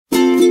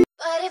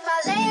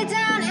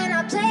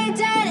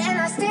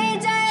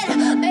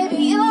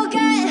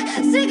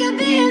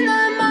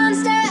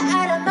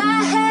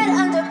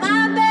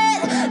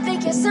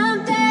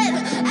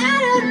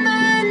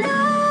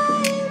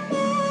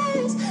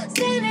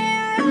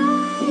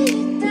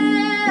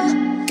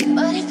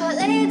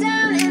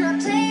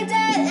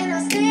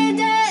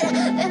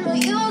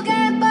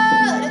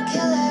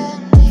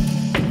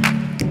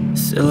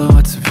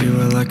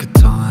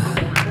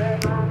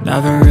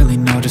never really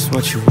know just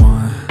what you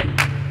want.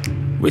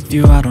 With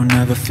you I don't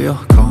ever feel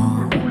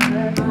calm.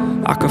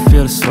 I can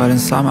feel the sweat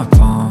inside my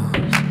palms.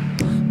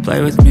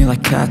 Play with me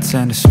like cats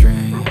and a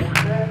string.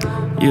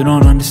 You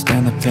don't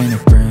understand the pain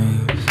it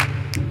brings.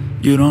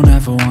 You don't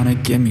ever wanna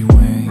give me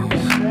wings.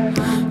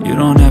 You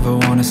don't ever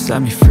wanna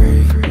set me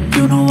free.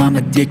 You know I'm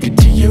addicted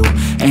to you,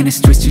 and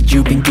it's twisted,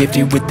 you've been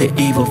gifted with the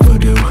evil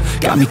voodoo.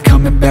 Got me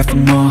coming back for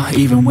more,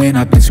 even when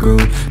I've been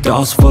screwed.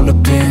 Dolls full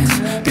of pins,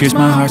 pierce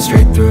my heart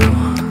straight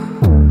through.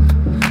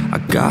 I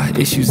got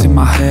issues in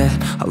my head,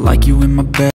 I like you in my bed.